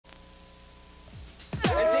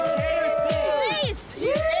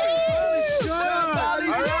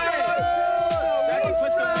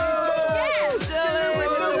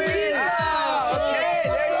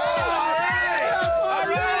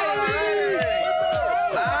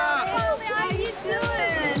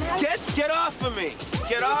me.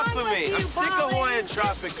 Get off of me. I'm sick of Hawaiian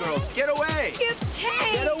tropic girls. Get away. You've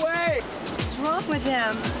changed. Get away. What's wrong with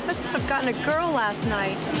him? Must have gotten a girl last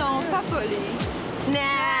night. Non, pas poli.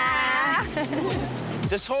 Nah.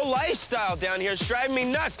 This whole lifestyle down here is driving me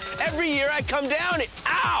nuts. Every year I come down it.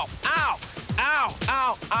 Ow, ow, ow,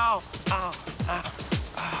 ow, ow, ow, ow,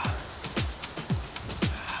 ow.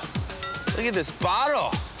 Look at this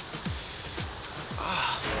bottle.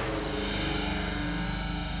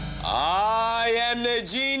 I am the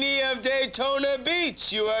genie of Daytona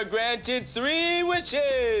Beach. You are granted 3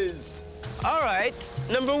 wishes. All right,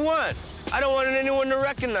 number 1, I don't want anyone to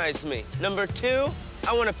recognize me. Number 2,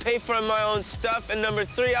 I want to pay for my own stuff. And number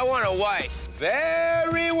 3, I want a wife.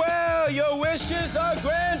 Very well, your wishes are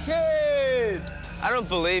granted. I don't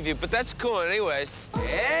believe you, but that's cool anyways.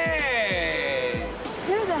 Hey!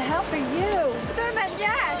 Who the hell are you?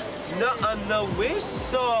 Yes. No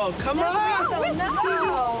whistle. Come on.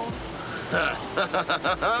 No.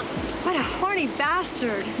 What a horny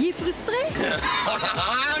bastard. Il est frustré?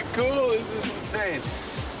 Cool, this is insane.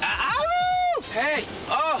 Ow! Hey,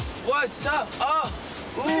 oh, what's up? Oh,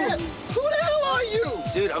 Man, who the hell are you?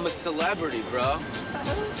 Dude, I'm a celebrity, bro.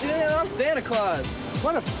 Yeah, I'm Santa Claus.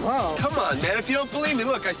 What a bum. Come on, man, if you don't believe me,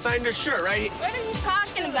 look, I signed her shirt right here. What are you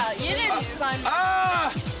talking about? You didn't sign my...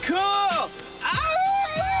 Ah, cool.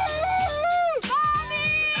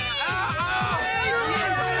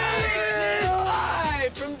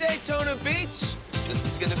 Live from Daytona Beach. This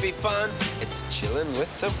is gonna be fun. It's chilling with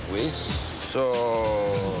the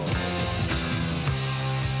whistle.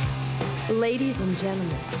 Ladies and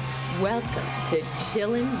gentlemen, welcome to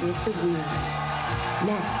Chillin' with the Weeds.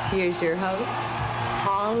 Now, here's your host,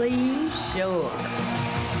 Pauly Shore.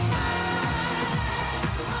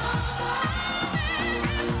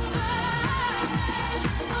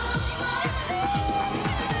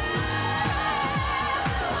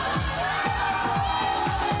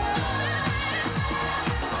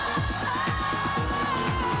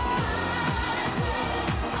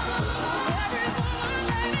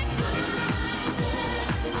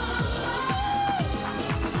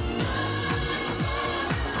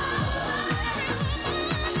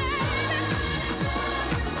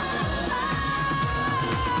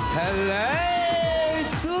 Hello,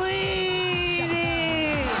 sweetie.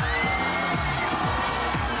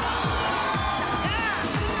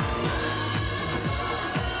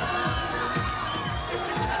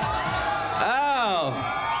 Oh,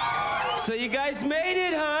 so you guys made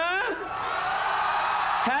it, huh?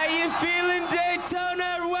 How you feeling,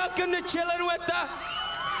 Daytona? Welcome to Chillin' with the...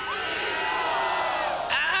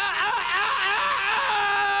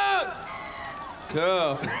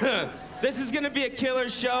 Cool. This is gonna be a killer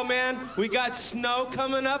show, man. We got snow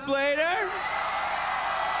coming up later.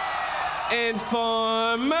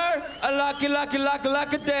 Informer, a lucky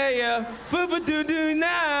day, boo-ba-doo-doo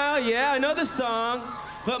now. Yeah, I know the song.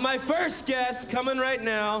 But my first guest coming right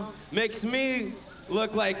now makes me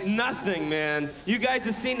look like nothing, man. You guys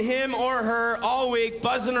have seen him or her all week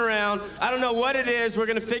buzzing around. I don't know what it is. We're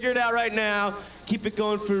gonna figure it out right now. Keep it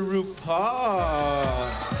going for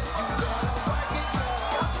RuPaul.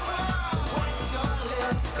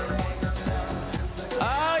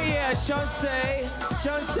 Oh yeah, Chauncey.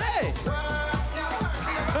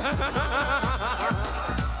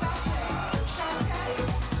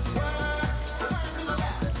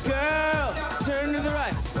 Girl, turn to the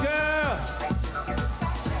right. Girl.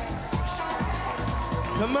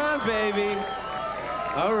 Come on, baby.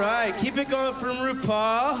 All right, keep it going from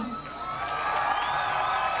RuPaul.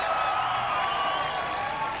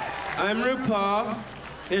 I'm RuPaul.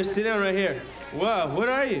 Here, sit down right here. Whoa, what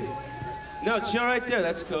are you? No, chill right there.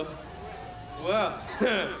 That's cool. Whoa.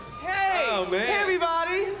 Hey! Oh, man. Hey,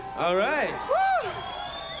 everybody! All right. Woo!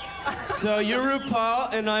 So you're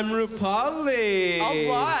RuPaul, and I'm RuPauly. All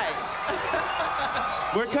right.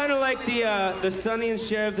 We're kind of like the Sonny and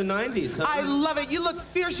Cher of the 90s, huh? I love it. You look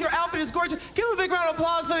fierce. Your outfit is gorgeous. Give a big round of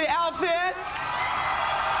applause for the outfit.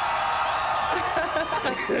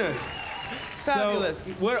 Fabulous.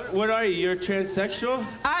 So, what are you? You're transsexual?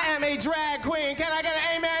 I am a drag queen. Can I get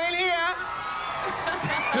an amen in here?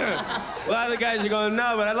 A lot of the guys are going,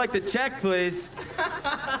 no, but I'd like to check, please.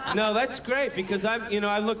 No, that's great because I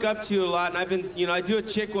look up to you a lot, and I've been, I do a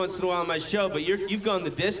chick once in a while on my show, but you've gone the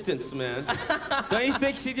distance, man. Don't you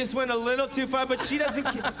think she just went a little too far? But he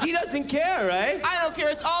doesn't care, right? I don't care.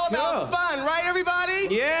 It's all about fun, right, everybody?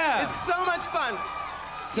 Yeah. It's so much fun.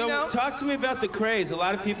 So talk to me about the craze. A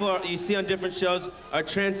lot of people you see on different shows are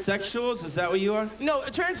transsexuals. Is that what you are? No, a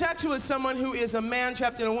transsexual is someone who is a man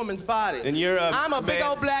trapped in a woman's body. And you're I'm a big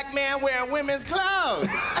old black man wearing women's clothes.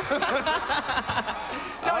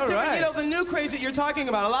 No, listen, right. you know, the new craze that you're talking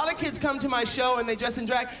about, a lot of kids come to my show and they dress in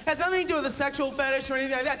drag. It has nothing to do with a sexual fetish or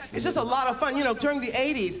anything like that. It's just a lot of fun. You know, during the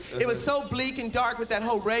 80s, it was so bleak and dark with that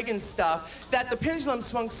whole Reagan stuff that the pendulum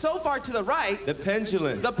swung so far to the right. The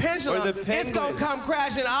pendulum. The pendulum. Or the It's going to come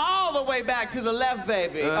crashing all the way back to the left,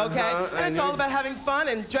 baby, okay? And it's all about having fun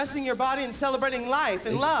and dressing your body and celebrating life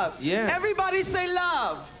and love. Yeah. Everybody say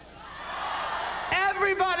love.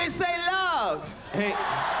 Everybody say love. Hey.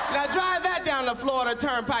 Now drive that down the Florida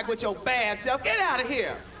Turnpike with your bad self. Get out of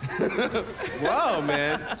here. Whoa,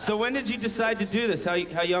 man. So when did you decide to do this? How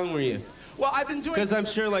young were you? Well, I've been doing... Because I'm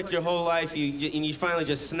sure, like, your whole life, you finally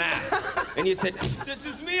just snapped. And you said, this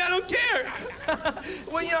is me, I don't care.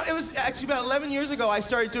 Well, you know, it was actually about 11 years ago I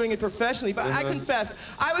started doing it professionally. But I confess,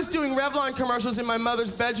 I was doing Revlon commercials in my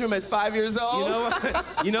mother's bedroom at 5 years old. You know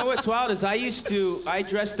what? You know what's wild is I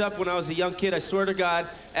dressed up when I was a young kid, I swear to God,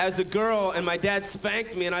 as a girl, and my dad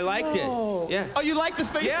spanked me, and I liked it. Yeah. Oh, you liked the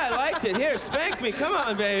spank? Yeah, I liked it. Here, spank me. Come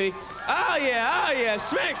on, baby. Oh, yeah,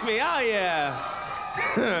 spank me. Oh,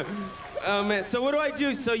 yeah. Oh, man, so what do I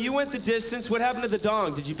do? So you went the distance. What happened to the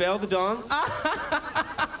dong? Did you bail the dong?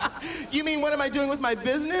 You mean what am I doing with my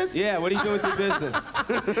business? Yeah, what are you doing with your business?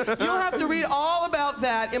 You'll have to read all about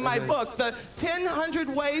that in my book, The 100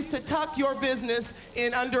 Ways to Tuck Your Business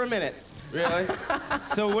in Under a Minute. Really?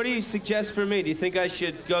 So what do you suggest for me? Do you think I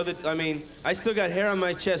should go I mean, I still got hair on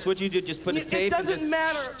my chest. What'd you do, just put a tape It doesn't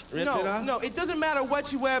matter. Rip it off? No, it doesn't matter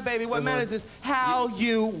what you wear, baby. What matters is how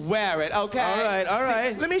you wear it, okay? All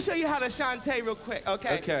right. See, let me show you how to shantae real quick,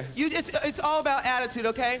 okay? Okay. It's all about attitude,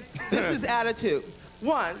 okay? This is attitude.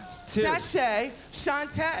 1, 2. sachet,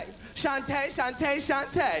 shantae. Shantae, shantae,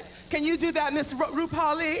 shantae. Can you do that, Miss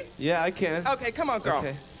Pauly? Yeah, I can. Okay, come on, girl.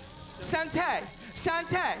 Okay. Shantae,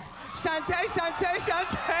 shantae. Shantae, shantae,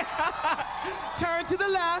 shantae. Turn to the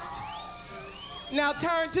left. Now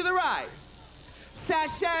turn to the right.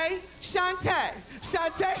 Sachet, shantae.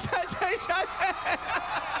 Shantae, shantae, shantae.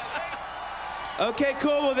 Okay,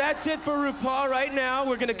 cool. Well, that's it for RuPaul right now.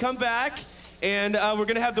 We're going to come back, and we're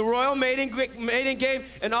going to have the Royal Mating Game,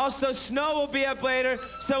 and also Snow will be up later.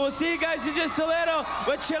 So we'll see you guys in just a little.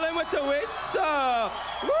 We're chilling with the whistle.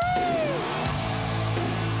 Woo!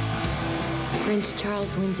 Prince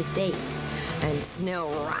Charles wins a date, and Snow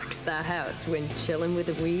rocks the house when Chillin' with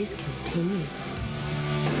the Wheeze continues.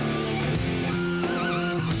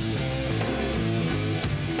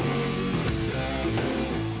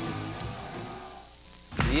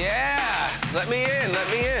 Yeah, let me in.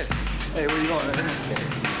 Hey, where you going, man?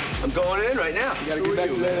 I'm going in right now. You gotta get back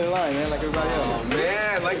to the end of the line, man, like everybody else. Oh,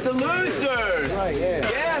 man, like the losers. Right, yeah.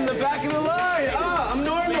 Yeah, in the back of the line. Oh, I'm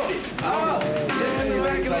normal. Oh, just in the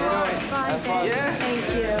back of the line. Yeah. Thank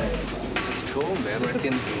you. This is cool, man. Right at the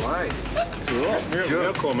end of the line. Cool.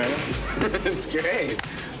 Real cool, man. It's great.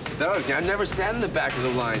 Stoked. I've never sat in the back of the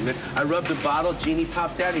line, man. I rubbed a bottle, Genie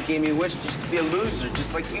popped out, he gave me a wish just to be a loser,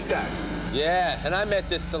 just like you guys. Yeah, and I met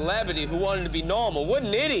this celebrity who wanted to be normal. What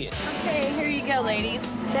an idiot. Okay, here you go, ladies.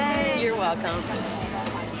 Thanks. You're welcome.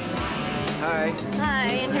 Hi. Hi,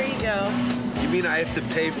 and here you go. You mean I have to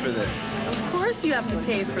pay for this? Of course you have to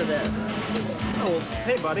pay for this. Oh,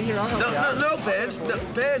 hey, buddy, here, I'll help you out. No, Ben. No,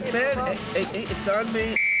 Ben. Hey, it's on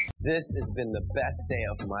me. This has been the best day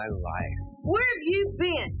of my life. Where have you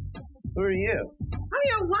been? Who are you? I'm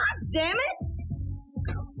your wife, damn it!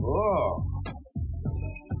 Oh.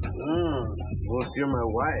 Well, if you're my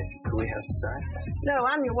wife, can we have sex? No,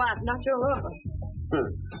 I'm your wife, not your lover.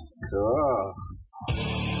 Cool.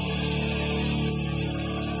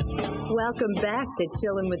 Welcome back to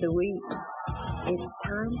Chillin' with the Wheeze. It's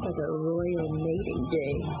time for the Royal Mating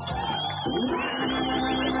Game.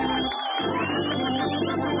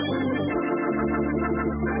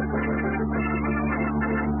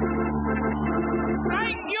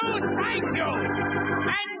 Thank you,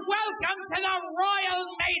 and welcome to the Royal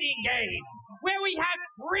Mating Game, where we have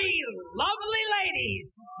 3 lovely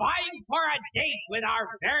ladies vying for a date with our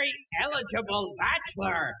very eligible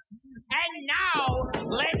bachelor. And now,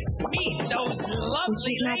 let's meet those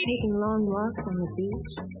lovely She's not ladies. taking long walks on the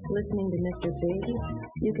beach, listening to Mr. Big.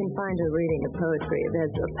 You can find her reading the poetry of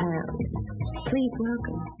Ezra Pound. Please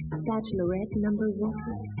welcome Bachelorette number 1.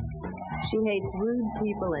 She hates rude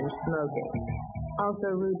people and smoking.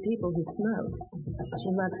 Also rude people who smoke.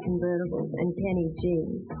 She loves convertibles and Kenny G.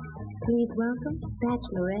 Please welcome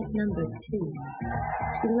Bachelorette number 2.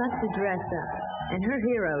 She loves to dress up, and her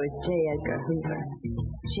hero is J. Edgar Hoover.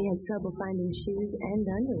 She has trouble finding shoes and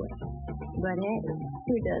underwear. But hey,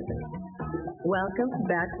 who doesn't? Welcome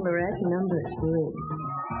Bachelorette number 3.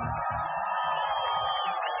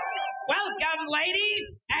 Welcome, ladies,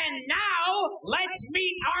 and now let's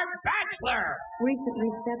meet our bachelor. Recently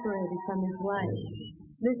separated from his wife.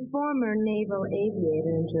 This former naval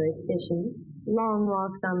aviator enjoys fishing, long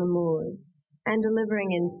walks on the moors, and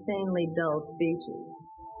delivering insanely dull speeches.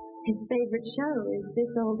 His favorite show is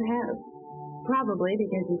This Old House, probably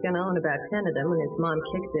because he's going to own about 10 of them when his mom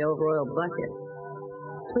kicks the old royal bucket.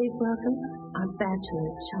 Please welcome our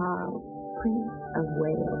bachelor, Charles, Prince of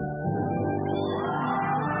Wales.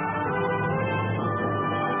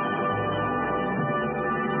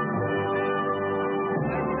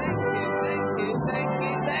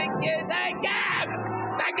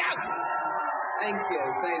 Thank you.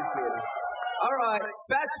 All right,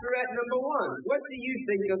 Bachelorette number 1. What do you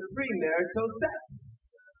think of premarital sex?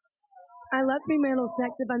 I love premarital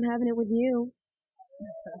sex if I'm having it with you.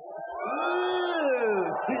 Ooh.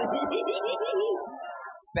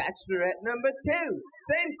 Bachelorette number 2.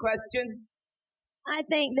 Same question. I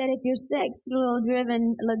think that if your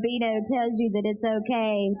sexual-driven libido tells you that it's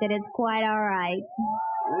okay, that it's quite all right.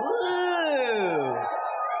 Ooh.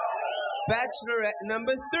 Bachelorette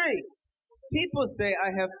number 3. People say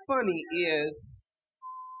I have funny ears.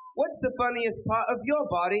 What's the funniest part of your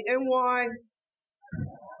body and why?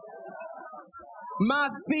 My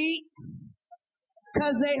feet,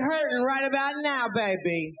 'cause they hurting right about now,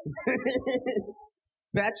 baby.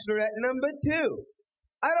 Bachelorette number 2.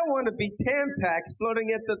 I don't want to be Tampax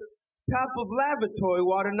floating at the top of lavatory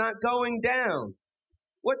water not going down.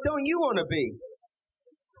 What don't you want to be?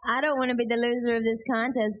 I don't want to be the loser of this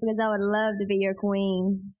contest because I would love to be your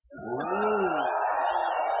queen. Ooh.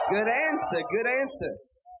 Good answer.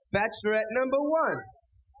 Bachelorette number 1.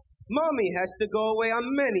 Mommy has to go away on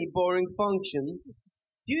many boring functions.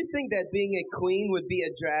 Do you think that being a queen would be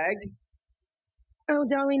a drag? Oh,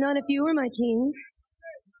 darling, not if you were my king.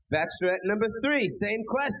 Bachelorette number 3, same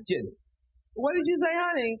question. What did you say,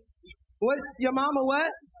 honey? What? Your mama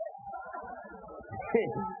what?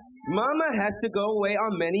 Mama has to go away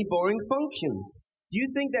on many boring functions. Do you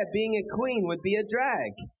think that being a queen would be a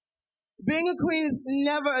drag? Being a queen is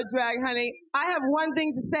never a drag, honey. I have one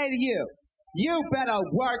thing to say to you. You better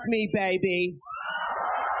work me, baby.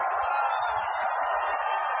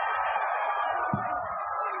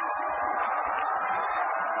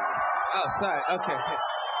 Oh, sorry. Okay.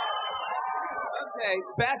 Okay,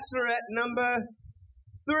 Bachelorette number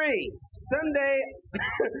 3. Someday,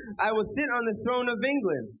 I will sit on the throne of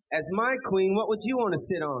England. As my queen, what would you want to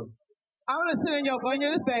sit on? I want to sit in your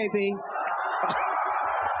vineyard, baby.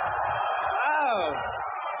 Oh.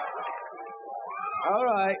 All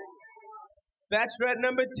right. Bachelorette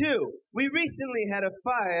number 2. We recently had a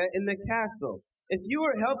fire in the castle. If you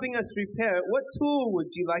were helping us repair it, what tool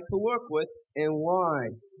would you like to work with and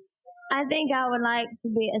why? I think I would like to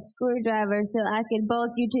be a screwdriver so I could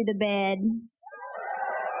bolt you to the bed.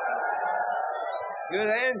 Good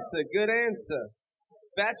answer.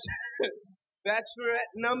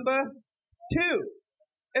 Bachelorette number 2.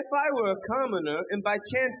 If I were a commoner and by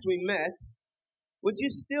chance we met, would you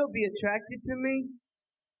still be attracted to me?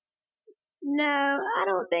 No, I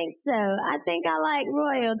don't think so. I think I like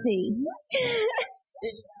royalty.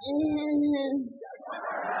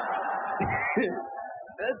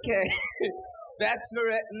 Okay.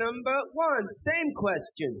 Bachelorette number 1, same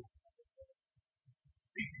question.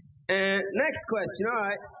 And next question, all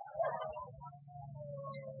right.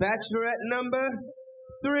 Bachelorette number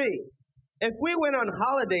 3. If we went on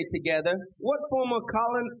holiday together, what former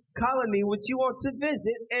colony would you want to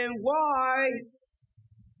visit and why?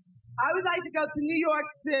 I would like to go to New York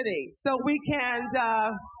City so we can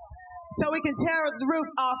tear the roof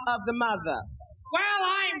off of the mother. Well,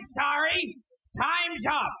 I'm sorry. Time's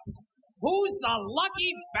up. Who's the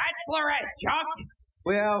lucky bachelorette, Chuck?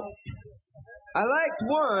 Well, I liked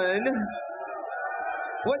one.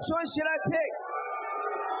 Which one should I pick?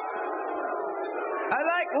 I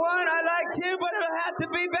like 1, I like 2, but it'll have to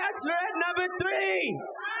be bachelorette number 3.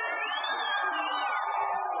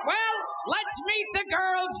 Well, let's meet the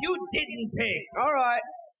girls you didn't pick. All right.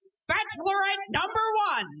 Bachelorette number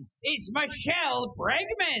 1 is Michelle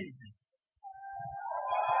Bregman.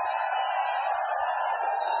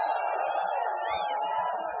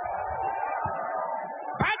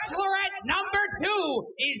 Bachelorette number 2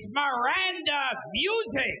 is Miranda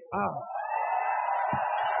Music.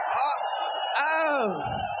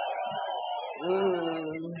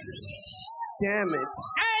 Damn it.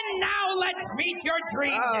 And now let's meet your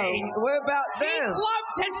dream date. What about them? She'd love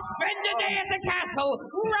to spend a day at the castle,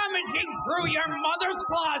 rummaging through your mother's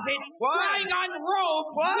closet, trying on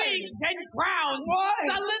robes, wigs, and crowns.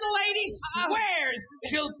 The little lady swears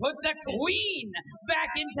she'll put the queen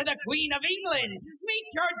back into the Queen of England. Meet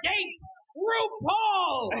your date,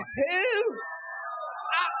 RuPaul. Who?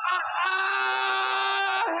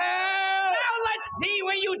 Now let's see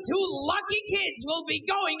where you two lucky kids will be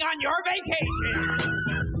going on your vacation.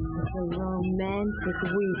 It's a romantic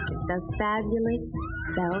week at the fabulous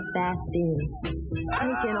Belfast Inn.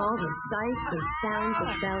 Take in all the sights and sounds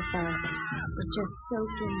of Belfast, but just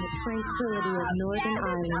soak in the tranquility of Northern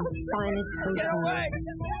Ireland's finest hotel.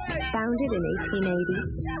 Founded in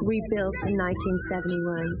 1880, rebuilt in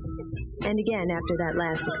 1971, and again after that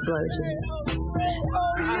last explosion.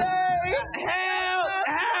 Oh, yay! Help!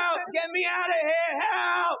 Help! Get me out of here!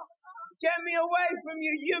 Help! Get me away from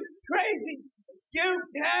you, you crazy! You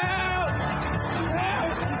help!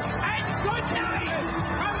 Help! And good night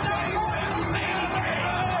from the Royal Maiden.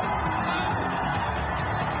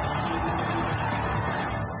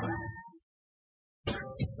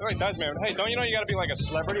 Oh, it does, man. Hey, don't you know you gotta be like a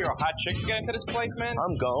celebrity or a hot chick to get into this place, man?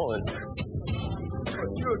 I'm going.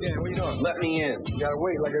 What's you again? What are you doing? Let me in. You gotta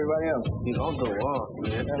wait like everybody else. You don't go on,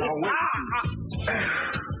 man. I'll wait.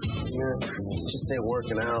 Yeah, it's just ain't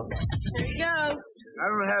working out. There you go. I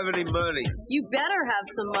don't have any money. You better have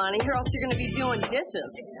some money, or else you're going to be doing dishes.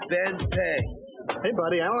 Ben pay. Hey,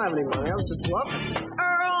 buddy, I don't have any money. I was just bluffing.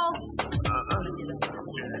 Earl.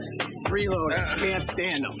 Reload. Can't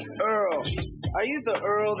stand them. Earl, are you the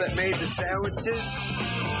Earl that made the sandwiches?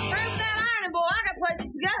 Grab that iron, boy. I got places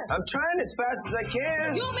to go. I'm trying as fast as I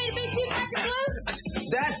can. You want me to beat you back to blue?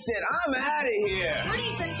 That's it. I'm out of here. Where do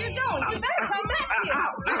you think you're going? You better come back here.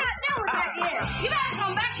 You're not done with that yet. You better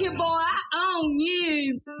come back here, boy. I own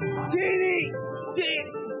you. Jeannie,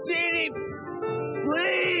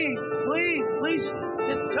 please,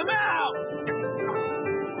 just come out.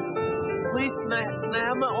 Please, can I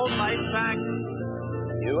have my own life back?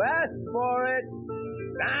 You asked for it.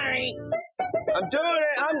 Sorry. I'm doing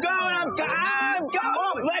it. I'm going.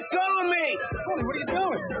 Oh, let go of me. What are you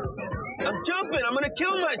doing? I'm jumping. I'm going to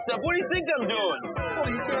kill myself. What do you think I'm doing? Oh,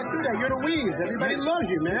 you can't do that. You're the Weeze. Everybody loves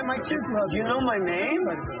you, man. My kids love you. You know my name?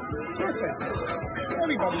 Of course I do.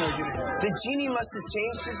 Everybody knows you. The genie must have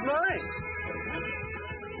changed his mind.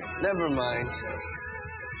 Never mind.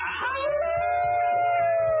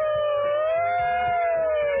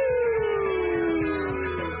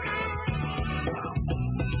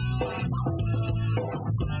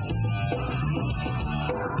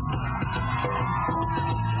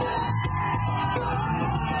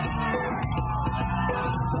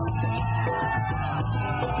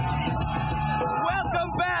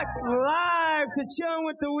 Welcome back live to Chillin'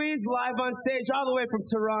 with the Weeze, live on stage all the way from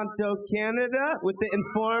Toronto, Canada, with the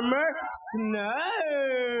Informer, Snow.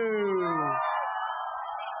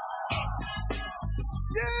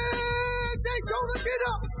 Yeah, Daytona, get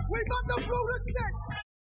up. We got the blue neck.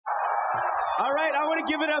 All right, I want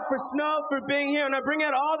to give it up for Snow for being here, and I bring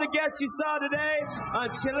out all the guests you saw today on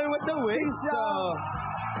Chillin' with the Weeze. So,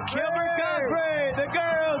 Gilbert Godfrey, the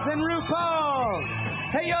girls, and RuPaul.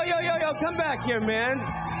 Hey, yo, come back here, man.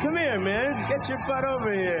 Come here, man. Get your butt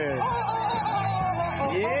over here.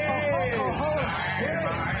 Yeah.